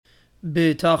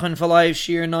Bitachon4life,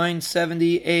 Shiur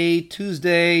 978,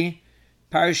 Tuesday,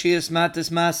 Parshiyas Matis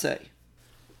Maseh.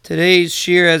 Today's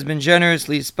Shiur has been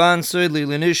generously sponsored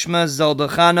Lilinishma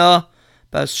Zaldachana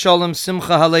Bas Shalom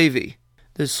Simcha Halevi.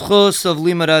 The schus of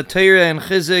Limud Torah and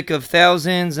Chizik of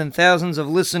thousands and thousands of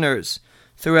listeners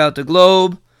throughout the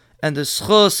globe, and the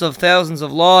schus of thousands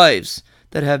of lives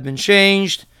that have been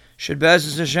changed, should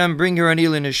Be'ezus Hashem bring her an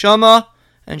Ili Neshama,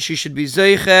 and she should be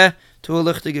Zeiche to a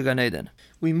Lichtige Gan Eden.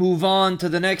 We move on to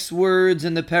the next words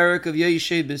in the parak of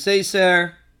Yeshe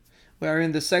B'Seiser. We are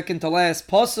in the second to last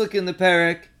pasuk in the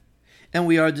parak, and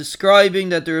we are describing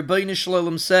that the Rebbeinu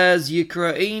Shalom says,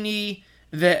 Yikra'eni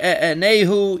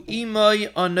ve'e'enehu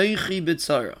imay anoichi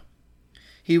b'tzara.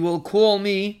 He will call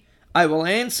me, I will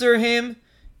answer him,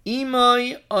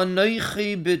 imay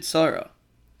anoichi b'tzara.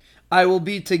 I will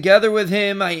be together with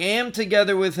him, I am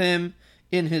together with him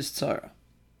in his tzara.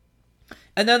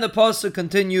 And then the pasuk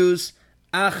continues,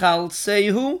 Achal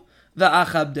sehu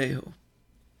va'achabdehu.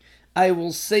 I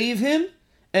will save him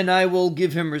and I will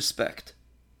give him respect.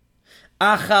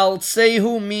 Achal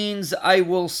sehu means I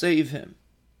will save him.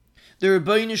 The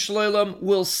Rebbeinu Shalom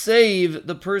will save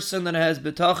the person that has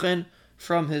bitachon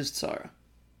from his tzara.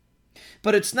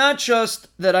 But it's not just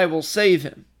that I will save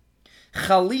him.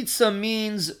 Chalitza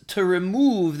means to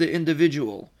remove the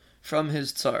individual from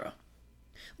his tzara.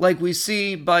 Like we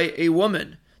see by a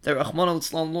woman that Rahman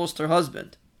al-Islam lost her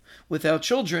husband without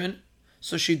children,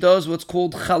 so she does what's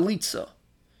called chalitza.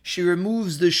 She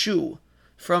removes the shoe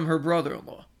from her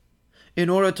brother-in-law in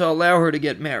order to allow her to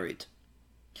get married.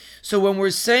 So when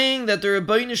we're saying that the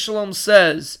Rebbeinu Shalom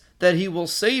says that he will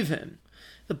save him,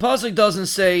 the pasuk doesn't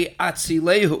say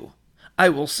atzilehu, I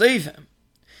will save him.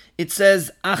 It says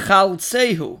achal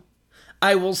tsehu,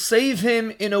 I will save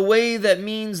him in a way that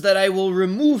means that I will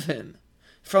remove him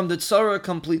from the tzara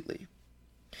completely.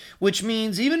 Which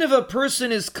means even if a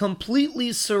person is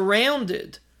completely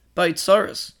surrounded by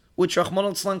tzaras, which Rahman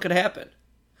al-Islam could happen,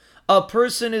 a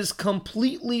person is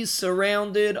completely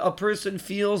surrounded, a person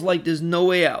feels like there's no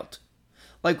way out,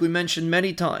 like we mentioned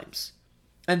many times.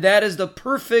 And that is the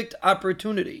perfect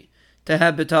opportunity to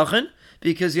have bitachon,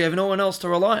 because you have no one else to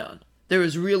rely on. There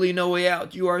is really no way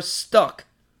out. You are stuck.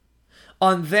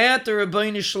 On that, the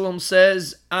Rebbeinu Shalom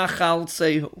says, Achal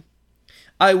tsehu.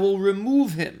 I will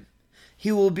remove him.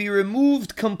 He will be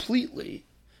removed completely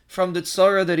from the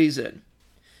tzara that he's in.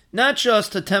 Not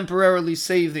just to temporarily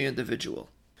save the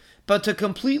individual, but to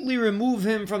completely remove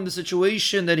him from the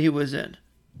situation that he was in.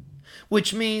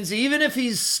 Which means even if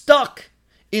he's stuck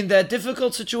in that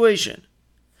difficult situation,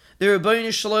 the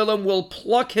Rebbeinu Shalom will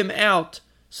pluck him out,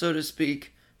 so to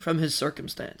speak, from his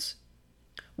circumstance.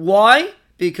 Why?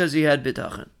 Because he had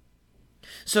bitachon.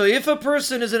 So if a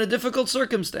person is in a difficult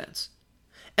circumstance,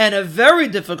 and a very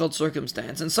difficult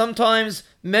circumstance, and sometimes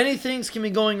many things can be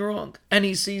going wrong, and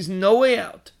he sees no way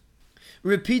out,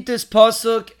 repeat this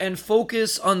pasuk and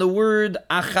focus on the word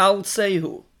achal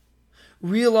tsehu.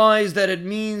 Realize that it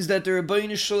means that the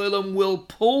Rebbeinu Shalom will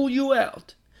pull you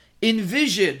out.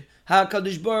 Envision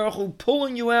HaKadosh Baruch Hu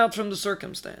pulling you out from the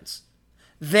circumstance.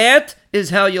 That is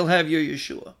how you'll have your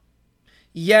Yeshua.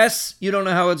 Yes, you don't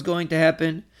know how it's going to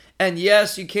happen, and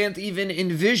yes, you can't even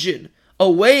envision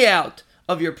a way out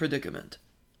of your predicament.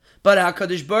 But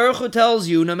HaKadosh Baruch Hu tells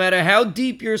you, no matter how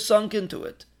deep you're sunk into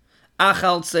it,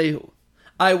 Achal Tsehu,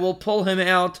 I will pull him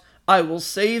out, I will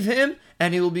save him,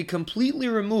 and he will be completely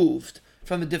removed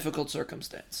from a difficult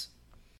circumstance.